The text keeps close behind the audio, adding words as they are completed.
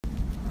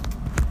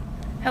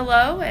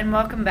Hello, and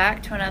welcome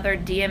back to another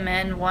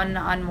DMN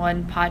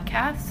One-on-One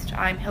podcast.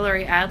 I'm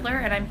Hillary Adler,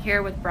 and I'm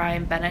here with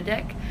Brian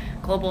Benedict,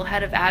 Global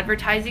Head of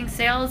Advertising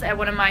Sales at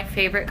one of my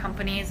favorite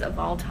companies of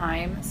all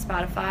time,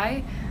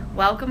 Spotify.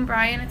 Welcome,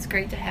 Brian. It's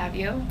great to have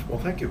you. Well,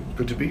 thank you.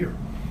 Good to be here.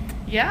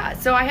 Yeah,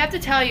 so I have to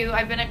tell you,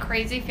 I've been a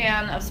crazy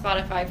fan of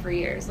Spotify for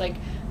years, like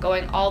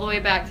going all the way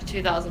back to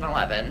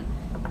 2011.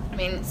 I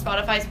mean,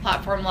 Spotify's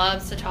platform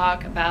loves to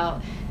talk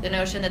about the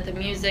notion that the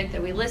music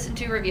that we listen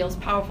to reveals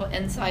powerful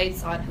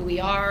insights on who we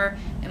are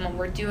and what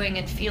we're doing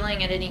and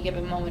feeling at any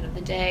given moment of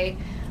the day.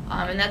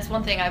 And that's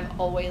one thing I've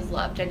always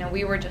loved. I know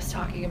we were just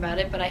talking about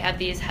it, but I have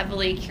these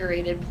heavily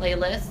curated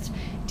playlists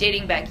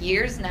dating back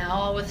years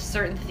now with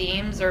certain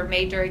themes or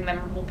made during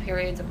memorable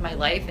periods of my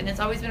life. And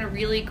it's always been a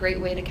really great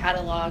way to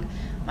catalog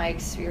my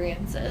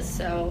experiences.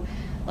 So,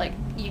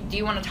 do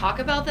you want to talk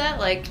about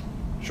that?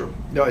 Sure.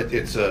 No,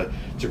 it's a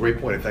great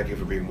point, and thank you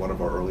for being one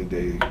of our early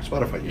day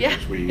Spotify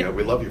users. Yeah.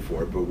 We love you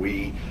for it,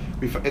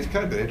 but it's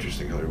kind of been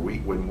interesting, Hillary.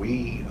 When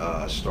we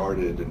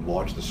started and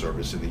launched the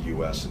service in the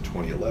U.S. in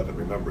 2011.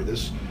 Remember,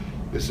 this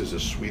is a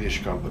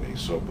Swedish company,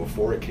 so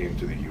before it came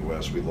to the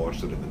U.S., we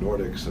launched it in the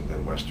Nordics and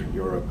then Western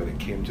Europe, and it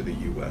came to the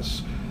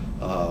U.S.,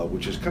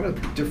 which is kind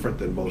of different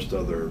than most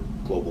other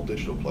global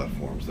digital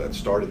platforms that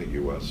start in the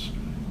U.S.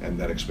 and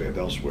then expand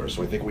elsewhere.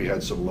 So I think we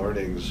had some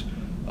learnings.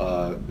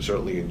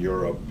 Certainly in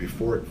Europe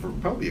for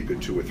probably a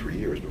good 2 or 3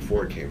 years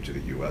before it came to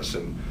the U.S.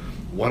 And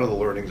one of the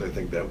learnings I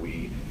think that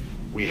we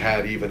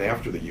had even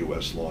after the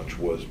U.S. launch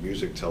was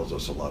music tells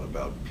us a lot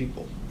about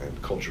people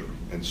and culture.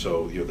 And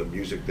so the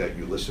music that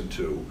you listen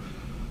to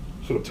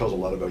sort of tells a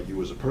lot about you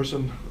as a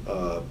person,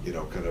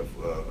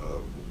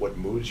 what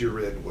moods you're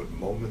in, what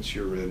moments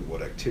you're in,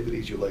 what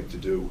activities you like to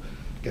do.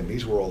 Again,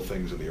 these were all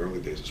things in the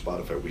early days of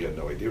Spotify we had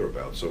no idea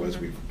about. So as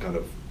we've kind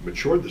of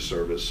matured the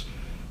service,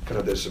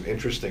 there's some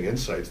interesting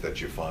insights that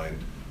you find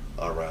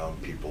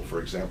around people. For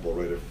example,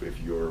 right, if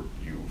you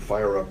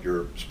fire up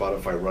your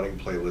Spotify running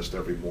playlist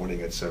every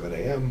morning at 7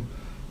 a.m.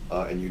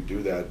 And you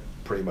do that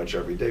pretty much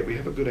every day, we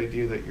have a good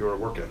idea that you're a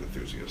workout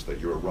enthusiast, that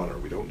you're a runner.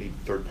 We don't need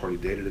third-party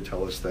data to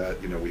tell us that.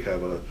 We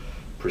have a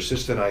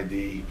persistent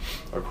ID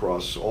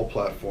across all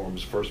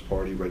platforms,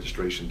 first-party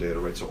registration data,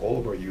 right? So all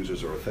of our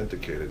users are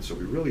authenticated. So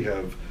we really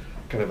have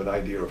kind of an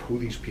idea of who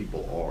these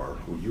people are,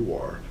 who you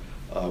are.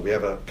 We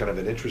have a kind of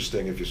an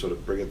interesting, if you sort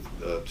of bring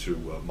it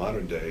to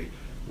modern day,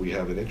 we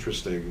have an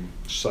interesting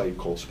site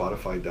called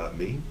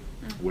Spotify.me,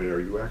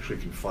 where you actually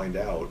can find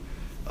out,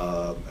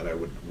 and I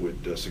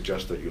would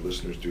suggest that your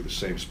listeners do the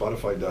same,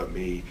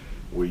 Spotify.me,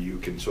 where you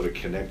can sort of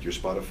connect your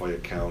Spotify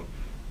account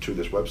to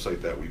this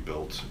website that we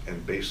built,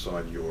 and based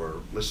on your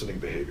listening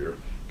behavior,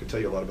 can tell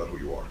you a lot about who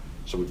you are.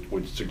 So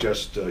would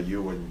suggest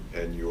you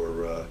and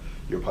your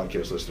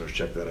podcast listeners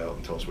check that out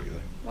and tell us what you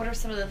think. What are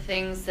some of the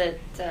things that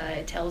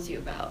it tells you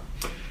about?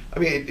 I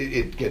mean,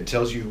 it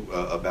tells you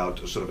about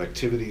sort of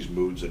activities,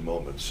 moods, and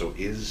moments. So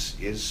is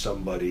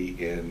somebody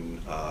in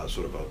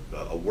sort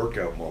of a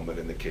workout moment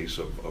in the case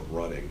of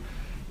running?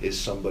 Is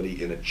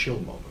somebody in a chill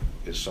moment?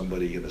 Is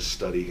somebody in a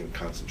study and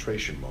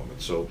concentration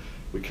moment? So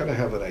we kind of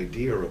have an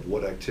idea of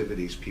what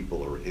activities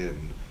people are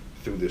in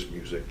through this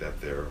music that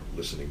they're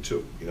listening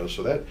to.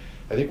 So that,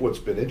 I think what's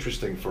been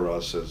interesting for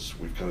us as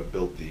we've kind of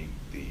built the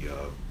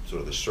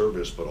sort of the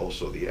service, but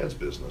also the ads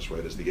business,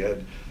 right, is the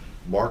ad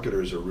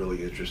marketers are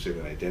really interested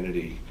in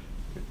identity,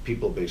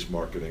 people-based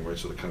marketing, right,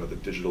 so the kind of the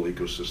digital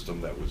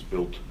ecosystem that was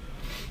built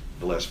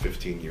the last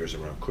 15 years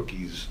around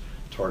cookies,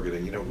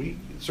 targeting, we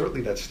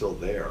certainly that's still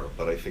there,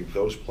 but I think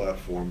those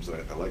platforms,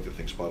 and I like to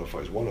think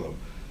Spotify is one of them,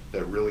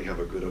 that really have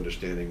a good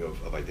understanding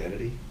of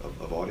identity,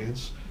 of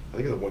audience, I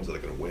think are the ones that are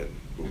going to win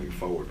moving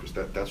forward, because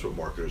that's what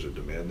marketers are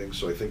demanding.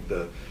 So I think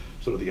the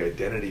sort of the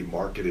identity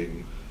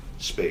marketing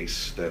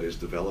space that is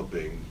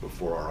developing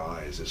before our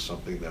eyes is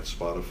something that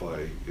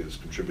Spotify is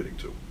contributing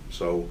to.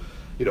 So,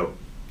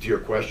 to your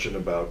question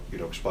about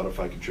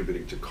Spotify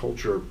contributing to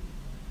culture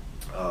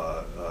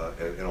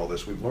and all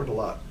this, we've learned a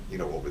lot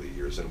over the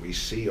years, and we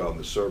see on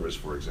the service,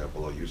 for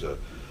example,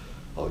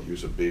 I'll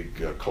use a big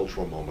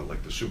cultural moment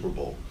like the Super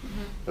Bowl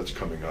that's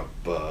coming up,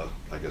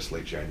 I guess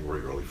late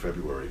January, early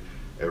February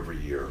every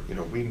year.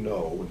 We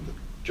know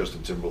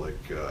Justin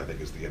Timberlake, I think,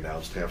 is the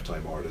announced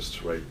halftime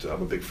artist, right?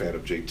 I'm a big fan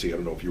of JT. I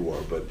don't know if you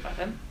are,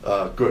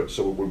 but good.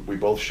 So we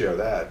both share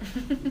that.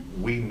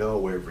 We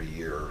know every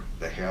year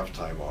the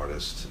halftime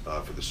artist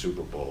for the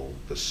Super Bowl,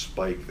 the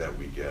spike that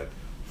we get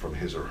from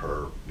his or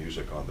her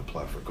music on the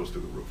platform goes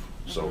through the roof.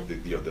 So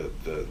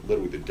the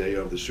literally the day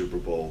of the Super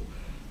Bowl,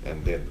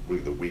 and then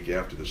the week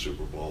after the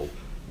Super Bowl,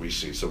 we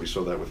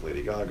saw that with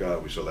Lady Gaga,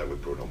 we saw that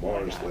with Bruno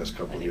Mars the last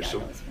couple of years. Lady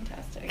Gaga was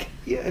fantastic.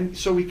 Yeah, and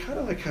so we kind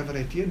of have an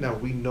idea now.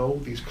 We know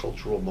these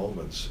cultural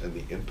moments and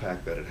the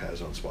impact that it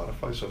has on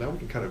Spotify, so now we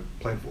can kind of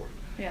plan for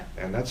it. Yeah.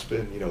 And that's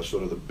been,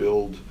 sort of the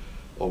build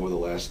over the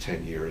last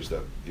 10 years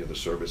that the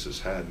service has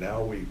had.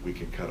 Now we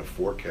can kind of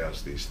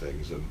forecast these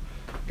things, and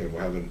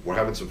we're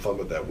having some fun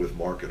with that with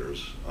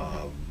marketers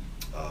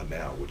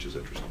now, which is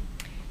interesting.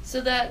 So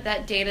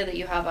that data that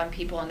you have on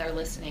people and their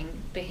listening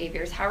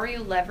behaviors, how are you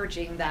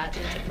leveraging that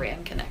into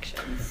brand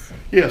connections?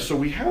 Yeah, so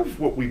we have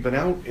what we've been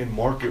out in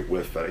market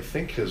with that I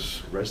think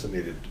has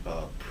resonated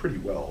pretty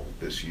well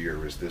this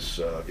year is this,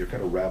 you're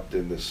kind of wrapped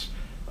in this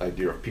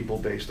idea of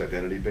people-based,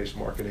 identity-based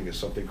marketing is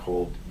something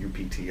called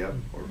UPTM,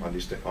 or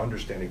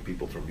understanding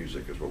people through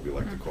music is what we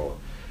like to call it.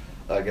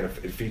 Again,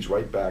 it feeds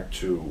right back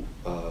to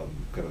kind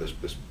of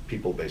this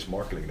people-based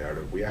marketing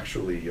narrative. We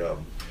actually,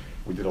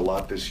 we did a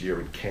lot this year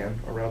in Cannes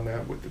around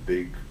that with the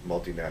big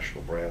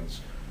multinational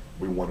brands.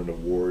 We won an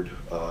award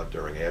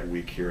during Ad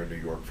Week here in New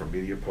York from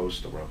Media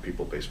Post around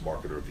People-Based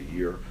Marketer of the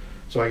Year.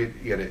 So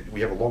again, we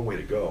have a long way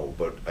to go,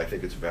 but I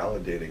think it's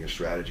validating a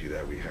strategy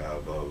that we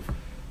have of,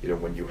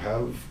 when you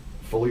have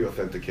fully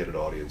authenticated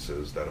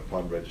audiences that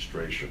upon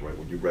registration, right,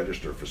 when you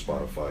register for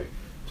Spotify,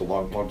 it's a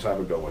long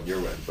time ago on your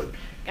end, but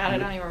God, I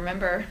don't even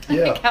remember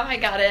yeah. how I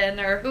got in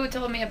or who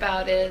told me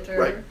about it. Or...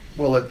 Right.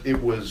 Well,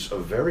 it was a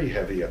very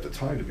heavy at the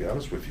time, to be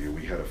honest with you.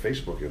 We had a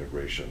Facebook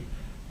integration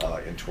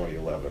in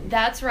 2011.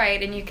 That's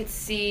right, and you could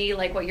see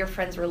like what your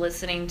friends were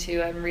listening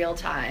to in real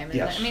time. And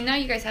yes. I mean, now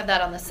you guys have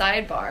that on the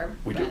sidebar.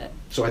 We do.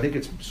 So I think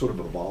it's sort of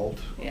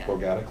evolved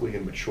organically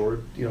and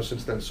matured,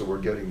 since then. So we're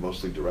getting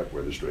mostly direct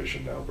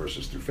registration now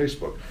versus through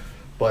Facebook.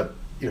 But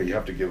you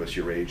have to give us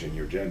your age and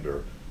your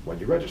gender when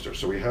you register.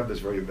 So we have this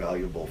very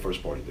valuable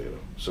first-party data.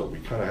 So we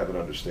kind of have an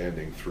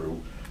understanding through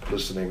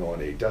listening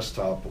on a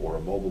desktop or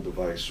a mobile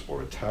device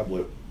or a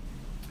tablet,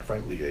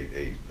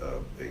 frankly,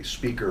 a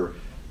speaker.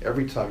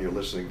 Every time you're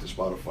listening to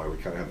Spotify, we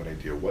kind of have an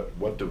idea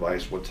what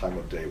device, what time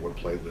of day, what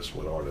playlist,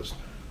 what artist.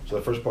 So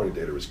the first-party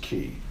data is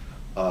key.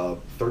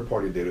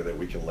 Third-party data that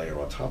we can layer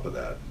on top of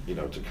that,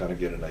 to kind of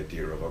get an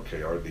idea of,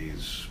 okay, are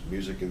these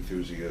music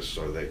enthusiasts?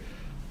 Are they...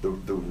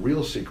 The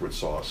real secret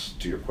sauce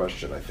to your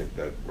question, I think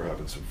that we're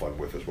having some fun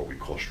with, is what we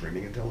call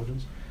streaming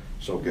intelligence.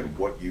 So again,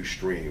 what you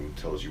stream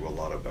tells you a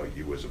lot about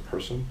you as a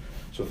person.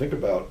 So think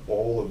about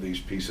all of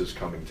these pieces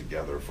coming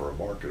together for a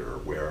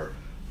marketer, where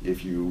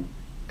if you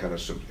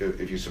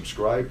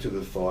subscribe to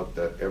the thought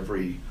that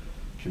every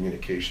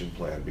communication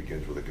plan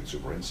begins with a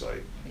consumer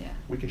insight,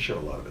 we can share a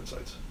lot of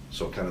insights.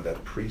 So kind of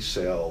that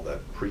pre-sale, that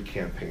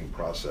pre-campaign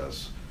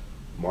process,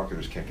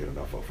 marketers can't get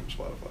enough of from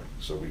Spotify.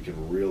 So we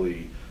can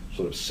really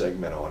sort of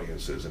segment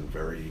audiences in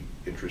very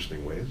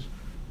interesting ways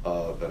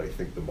that I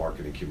think the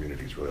marketing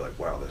community is really like,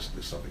 wow, this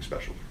is something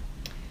special.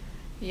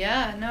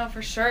 Yeah, no,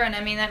 for sure. And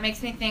I mean, that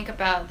makes me think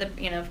about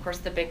of course,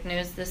 the big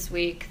news this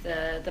week,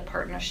 the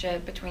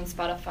partnership between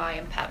Spotify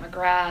and Pat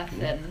McGrath.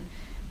 Mm-hmm.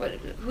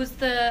 And who's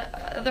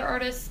the other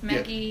artist?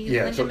 Maggie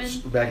Lindemann?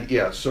 So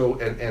Maggie, so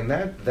and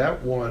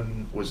that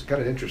one was kind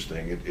of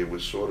interesting. It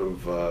was sort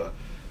of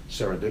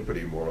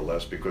serendipity, more or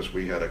less, because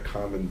we had a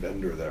common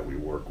vendor that we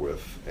work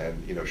with,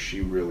 and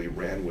she really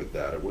ran with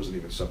that. It wasn't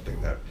even something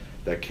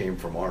that came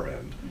from our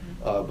end.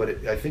 Mm-hmm.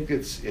 But I think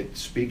it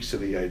speaks to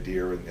the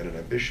idea and an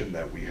ambition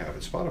that we have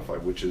at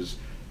Spotify, which is,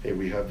 hey,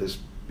 we have this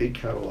big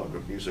catalog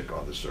of music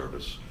on the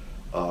service,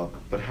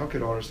 but how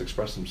can artists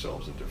express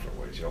themselves in different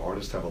ways?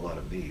 Artists have a lot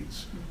of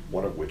needs,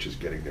 one of which is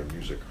getting their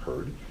music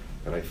heard,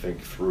 and I think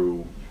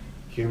through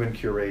human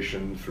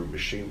curation, through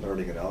machine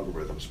learning and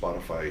algorithms,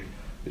 Spotify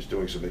is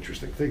doing some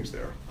interesting things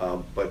there.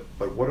 But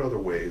what other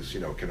ways,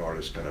 can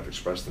artists kind of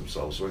express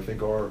themselves? So I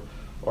think our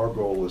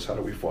goal is, how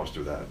do we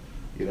foster that?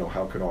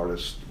 How can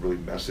artists really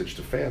message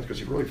to fans?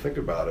 Because if you really think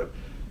about it,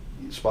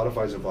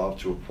 Spotify's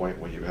evolved to a point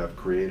where you have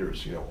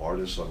creators,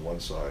 artists on one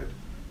side,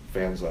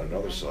 fans on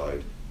another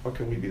side. How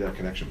can we be that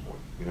connection point?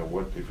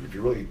 If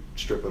you really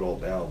strip it all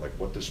down, like,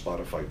 what does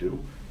Spotify do?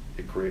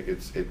 It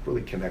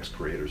really connects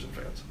creators and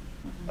fans.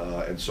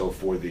 And so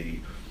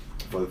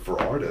for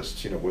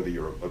artists, whether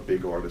you're a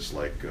big artist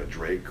like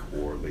Drake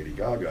or Lady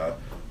Gaga,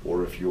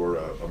 or if you're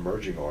an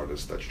emerging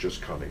artist that's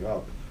just coming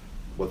up,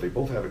 what they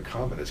both have in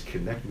common is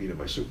connect me to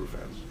my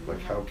superfans.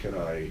 Like, how can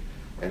I,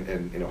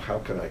 how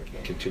can I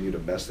continue to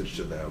message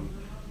to them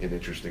in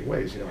interesting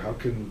ways? How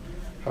can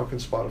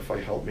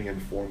Spotify help me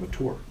inform a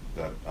tour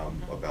that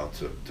I'm about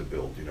to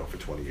build, for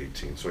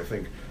 2018? So I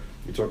think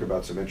you talk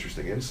about some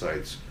interesting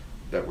insights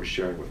that we're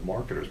sharing with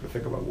marketers, but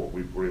think about what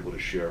we were able to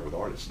share with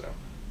artists now.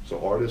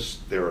 So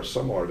artists, there are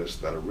some artists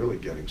that are really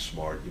getting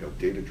smart,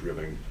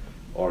 data-driven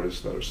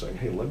artists that are saying,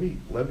 hey, let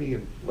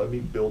me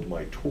build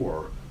my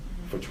tour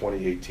for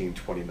 2018,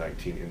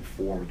 2019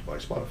 informed by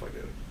Spotify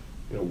data.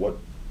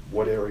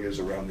 What areas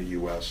around the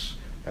U.S.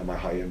 am I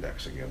high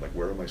indexing in? Like,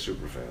 where are my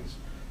super fans?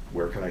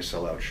 Where can I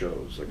sell out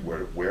shows? Like,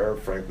 where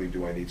frankly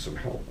do I need some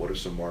help? What are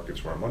some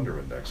markets where I'm under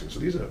indexing? So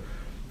these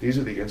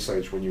are the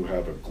insights when you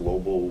have a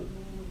global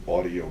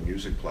audio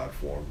music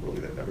platform, really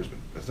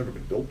that's never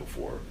been built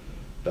before,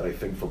 that I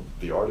think for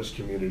the artist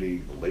community,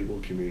 the label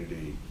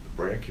community, the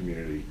brand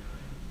community,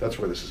 that's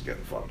where this is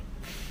getting fun.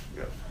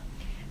 Yeah.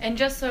 And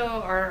just so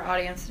our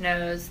audience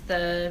knows,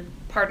 the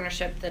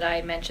partnership that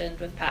I mentioned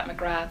with Pat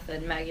McGrath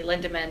and Maggie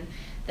Lindemann,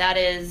 that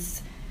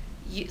is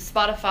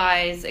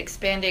Spotify's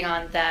expanding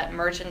on that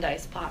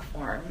merchandise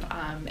platform,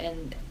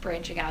 and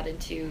branching out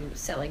into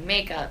selling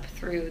makeup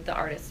through the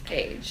artist's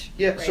page.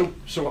 Yeah, right?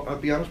 so I'll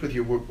be honest with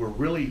you, we're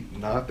really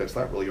not, that's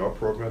not really our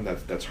program,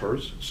 that's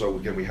hers. So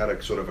again, we had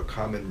a sort of a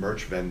common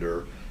merch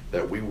vendor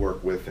that we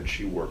work with and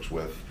she works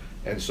with.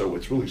 And so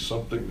it's really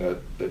something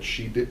that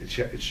she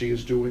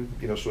is doing,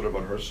 sort of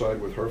on her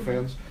side with her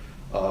fans.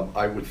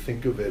 I would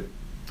think of it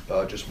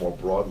just more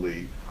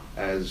broadly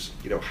as,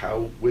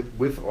 how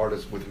with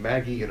artists, with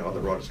Maggie and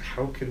other artists,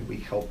 how can we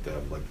help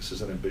them? Like, this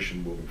is an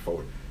ambition moving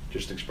forward,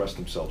 just express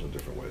themselves in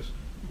different ways,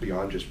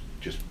 beyond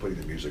just putting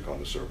the music on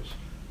the service.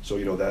 So,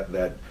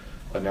 that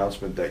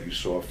announcement that you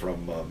saw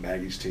from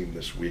Maggie's team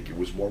this week, it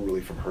was more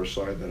really from her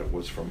side than it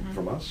was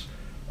from us.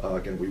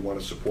 Again, we want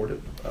to support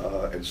it,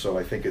 and so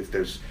I think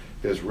there's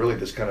really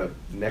this kind of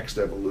next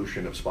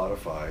evolution of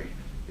Spotify.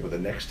 The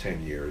next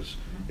 10 years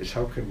is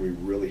how can we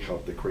really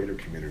help the creator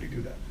community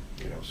do that?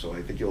 So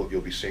I think you'll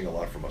be seeing a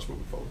lot from us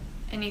moving forward.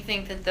 And you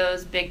think that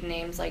those big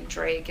names like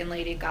Drake and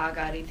Lady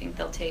Gaga, do you think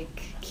they'll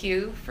take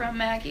cue from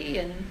Maggie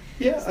and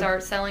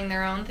start selling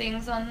their own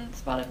things on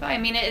Spotify? I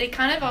mean, it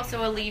kind of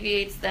also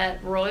alleviates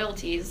that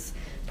royalties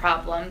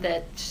problem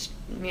that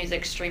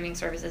music streaming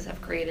services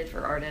have created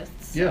for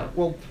artists. Yeah,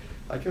 well,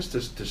 I guess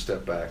to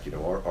step back,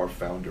 our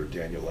founder,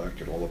 Daniel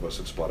Ek, and all of us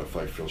at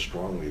Spotify feel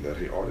strongly that,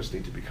 hey, artists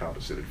need to be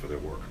compensated for their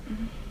work.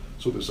 Mm-hmm.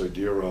 So this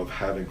idea of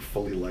having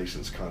fully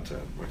licensed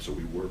content, right? So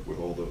we work with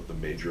all the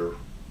major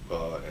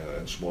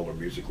and smaller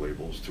music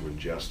labels to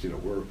ingest,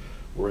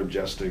 we're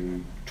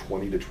ingesting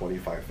 20 to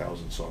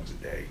 25,000 songs a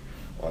day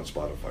on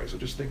Spotify. So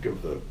just think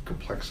of the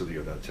complexity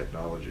of that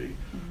technology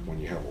when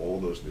you have all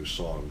those new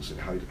songs and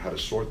how to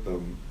sort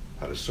them,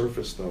 how to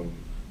surface them,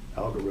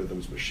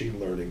 algorithms, machine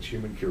learning,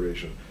 human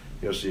curation.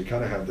 So you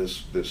kind of have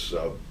this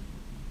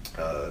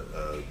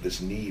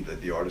need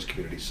that the artist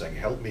community is saying,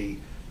 help me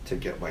to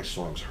get my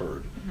songs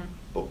heard.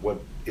 But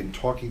in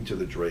talking to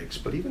the Drakes,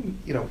 but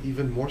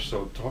even more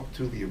so, talk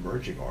to the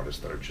emerging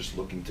artists that are just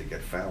looking to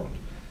get found.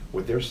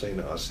 What they're saying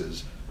to us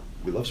is,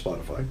 we love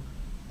Spotify.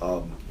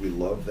 We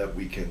love that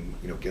we can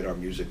get our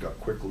music up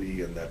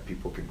quickly and that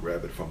people can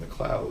grab it from the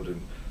cloud.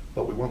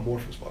 But we want more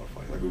from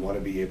Spotify. Like, we want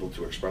to be able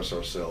to express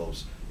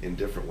ourselves in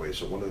different ways.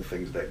 So one of the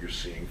things that you're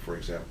seeing, for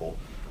example,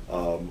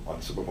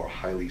 on some of our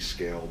highly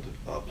scaled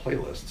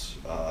playlists,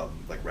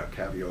 like Rap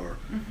Caviar,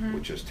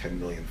 which has 10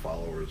 million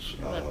followers.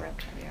 I love Rap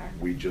Caviar.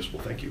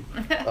 Thank you.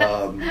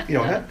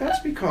 That's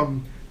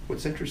become,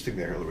 what's interesting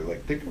there, Hillary,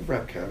 like, think of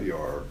Rap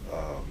Caviar,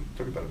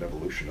 talk about an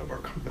evolution of our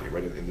company,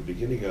 right? In the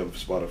beginning of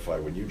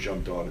Spotify, when you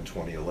jumped on in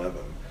 2011,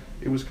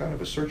 it was kind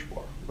of a search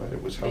bar, right?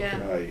 It was, how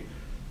can I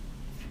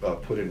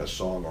put in a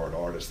song or an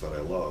artist that I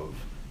love,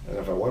 and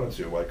if I wanted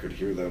to, I could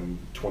hear them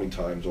 20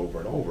 times over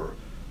and over.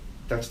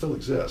 That still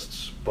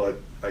exists, but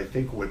I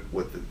think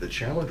what the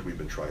challenge we've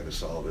been trying to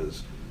solve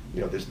is,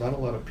 there's not a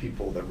lot of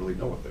people that really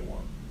know what they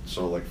want.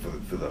 So like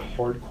for the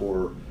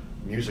hardcore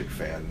music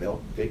fan,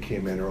 they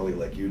came in early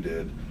like you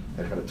did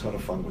and had a ton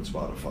of fun with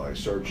Spotify,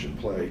 search and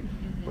play,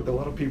 but a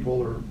lot of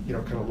people are,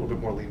 kind of a little bit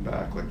more lean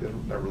back, like they're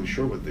not really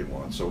sure what they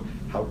want. So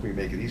how can we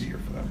make it easier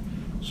for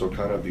them? So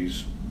kind of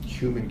these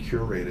human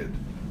curated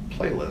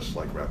playlists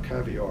like Rap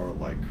Caviar,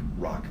 like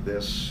Rock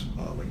This,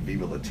 like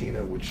Viva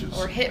Latina, which is...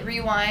 Or Hit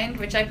Rewind,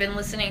 which I've been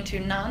listening to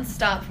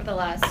nonstop for the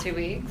last 2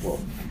 weeks. Well,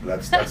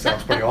 that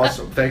sounds pretty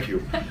awesome. Thank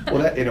you. Well,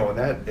 that,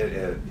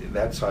 and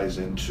that ties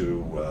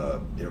into,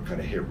 kind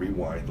of Hit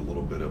Rewind, a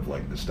little bit of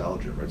like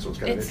nostalgia, right? So it's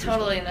kind of interesting. It's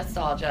totally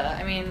nostalgia.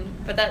 I mean,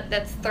 but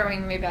that's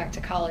throwing me back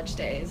to college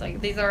days.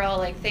 Like, these are all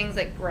like things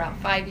that were out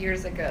 5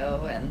 years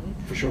ago, and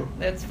for sure,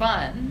 it's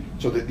fun.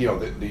 So the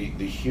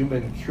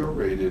human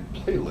curated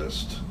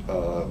playlist,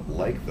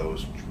 like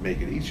those,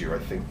 make it easier. I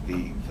think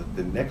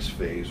the next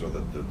phase, or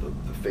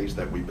the phase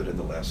that we've been in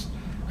the last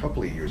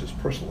couple of years, is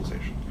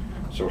personalization.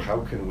 So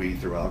how can we,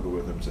 through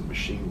algorithms and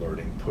machine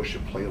learning, push a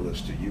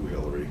playlist to you,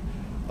 Hillary,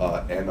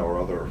 and our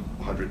other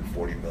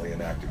 140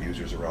 million active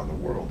users around the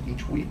world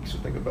each week? So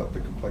think about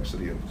the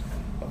complexity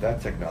of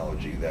that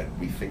technology that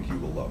we think you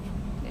will love.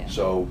 Yeah.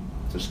 So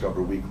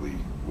Discover Weekly,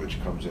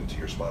 which comes into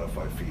your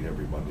Spotify feed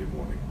every Monday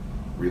morning.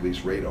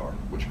 Release Radar,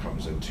 which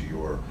comes into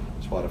your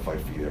Spotify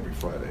feed every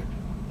Friday.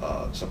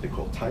 Something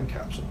called Time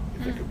Capsule.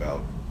 You think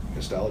about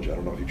nostalgia. I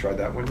don't know if you tried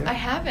that one yet. I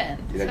haven't.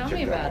 Tell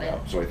me about it.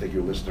 So I think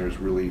your listeners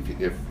really,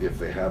 if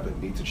they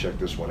haven't, need to check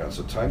this one out.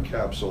 So Time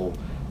Capsule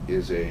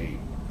is a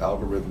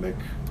algorithmic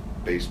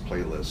based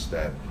playlist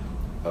that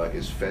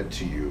is fed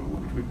to you.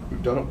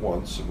 We've done it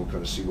once, and we'll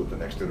kind of see what the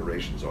next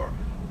iterations are,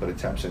 but it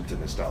taps into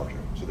nostalgia.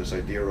 So this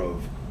idea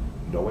of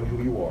knowing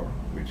who you are,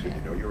 we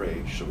know your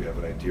age, so we have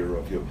an idea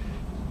of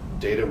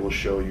data will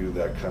show you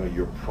that kind of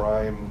your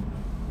prime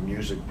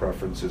music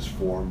preferences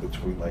form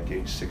between like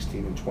age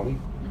 16 and 20.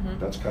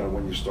 That's kind of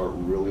when you start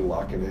really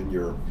locking in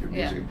your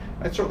music.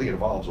 It certainly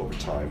evolves over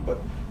time, but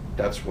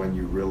that's when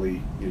you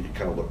really, you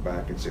kind of look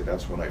back and say,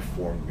 that's when I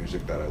formed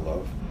music that I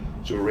love.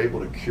 So we're able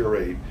to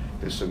curate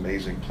this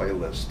amazing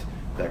playlist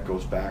that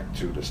goes back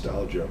to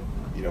nostalgia,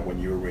 when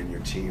you were in your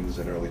teens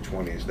and early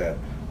 20s, that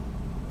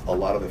a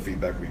lot of the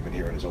feedback we've been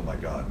hearing is, oh my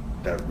God,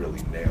 that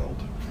really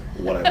nailed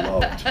what I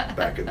loved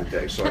back in the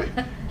day. So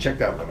check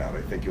that one out.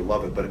 I think you'll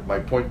love it. But my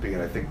point being,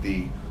 I think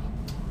the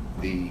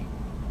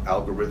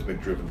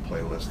algorithmic-driven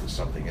playlist is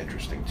something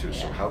interesting too.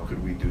 So how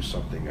could we do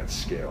something at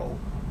scale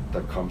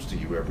that comes to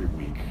you every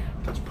week,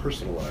 that's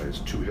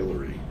personalized to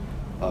Hillary,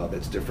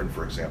 that's different,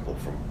 for example,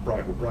 from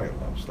what Brian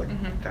loves. Like,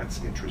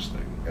 that's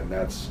interesting. And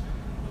that's,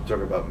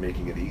 talk about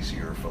making it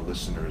easier for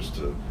listeners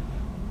to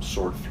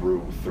sort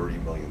through 30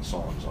 million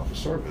songs on the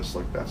service.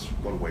 Like, that's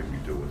one way we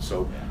do it.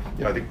 So,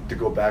 I think to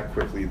go back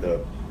quickly,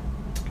 the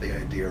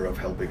idea of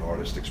helping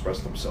artists express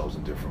themselves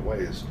in different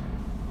ways,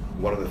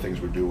 one of the things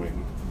we're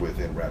doing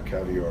within Rap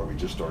Caviar, we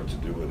just started to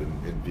do it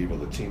in Viva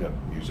Latina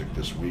music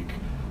this week,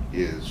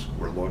 is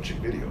we're launching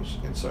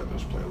videos inside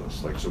those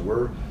playlists. Like, so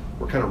we're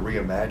kind of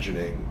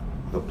reimagining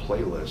the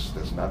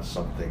playlist as not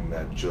something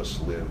that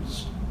just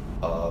lives,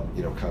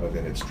 kind of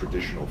in its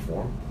traditional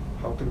form.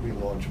 How can we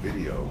launch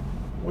video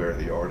where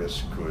the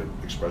artists could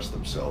express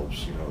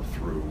themselves,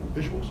 through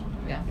visuals?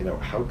 Yeah.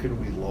 How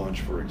can we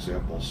launch, for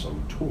example,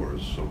 some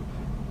tours? So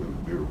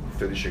we were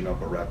finishing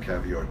up a Rap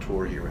Caviar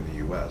tour here in the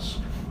U.S.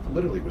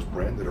 Literally was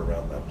branded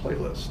around that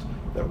playlist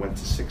that went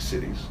to 6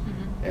 cities,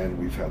 and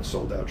we've had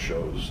sold out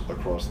shows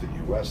across the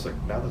U.S. Like,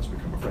 now that's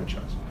become a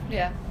franchise.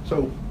 Yeah.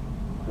 So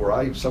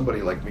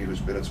somebody like me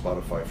who's been at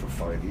Spotify for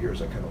 5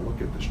 years, I kind of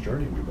look at this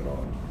journey we've been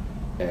on,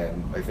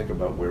 and I think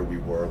about where we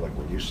were, like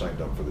when you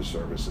signed up for the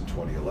service in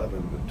 2011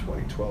 and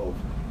 2012,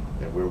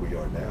 and where we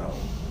are now.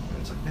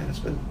 And it's like, man,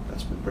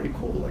 that's been pretty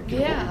cool. Like, what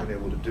we've been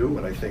able to do,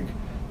 and I think,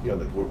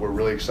 that we're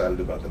really excited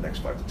about the next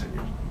 5 to 10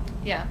 years.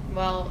 Yeah,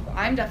 well,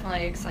 I'm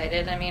definitely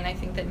excited. I mean, I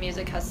think that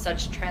music has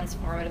such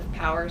transformative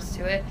powers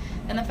to it.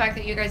 And the fact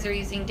that you guys are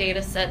using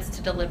data sets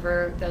to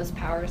deliver those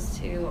powers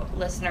to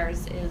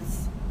listeners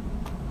is,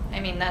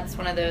 that's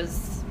one of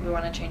those we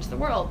want to change the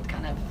world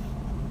kind of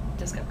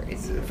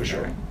discoveries. Yeah, for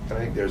sure. And I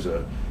think there's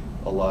a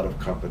lot of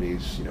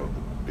companies, the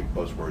big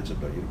buzzwords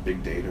about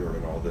big data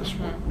and all this.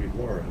 What we've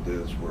learned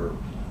is we're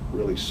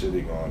really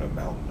sitting on a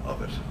mountain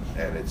of it.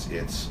 And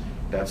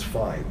that's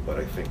fine, but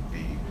I think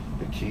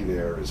the key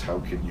there is how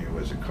can you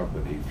as a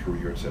company, through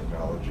your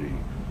technology,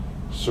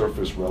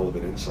 surface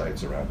relevant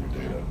insights around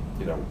your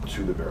data,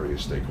 to the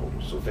various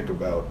stakeholders. So think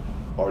about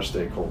our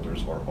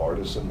stakeholders, our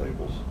artists and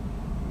labels,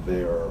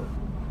 their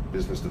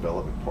business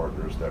development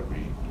partners that we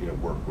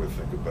work with.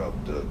 Think about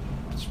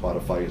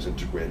Spotify is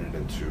integrated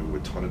into a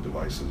ton of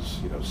devices,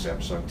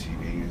 Samsung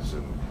TVs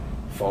and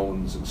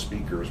phones and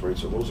speakers, right?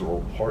 So those are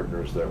all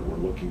partners that we're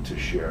looking to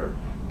share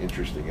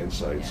interesting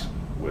insights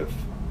with.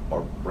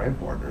 Our brand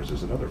partners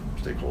is another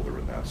stakeholder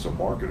in that. So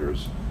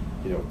marketers,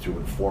 to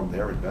inform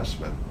their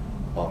investment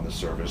on the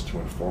service, to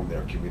inform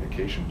their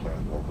communication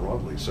plan more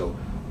broadly. So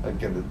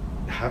again,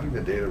 having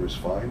the data is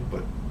fine,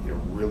 but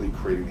really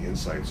creating the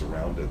insights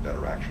around it that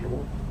are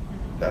actionable,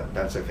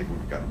 that's I think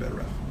we've gotten better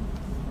at.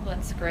 Well,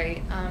 that's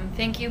great.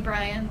 Thank you,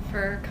 Brian,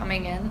 for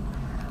coming in.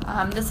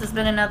 This has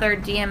been another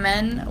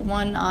DMN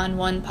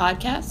One-on-One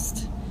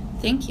podcast.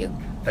 Thank you.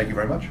 Thank you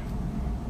very much.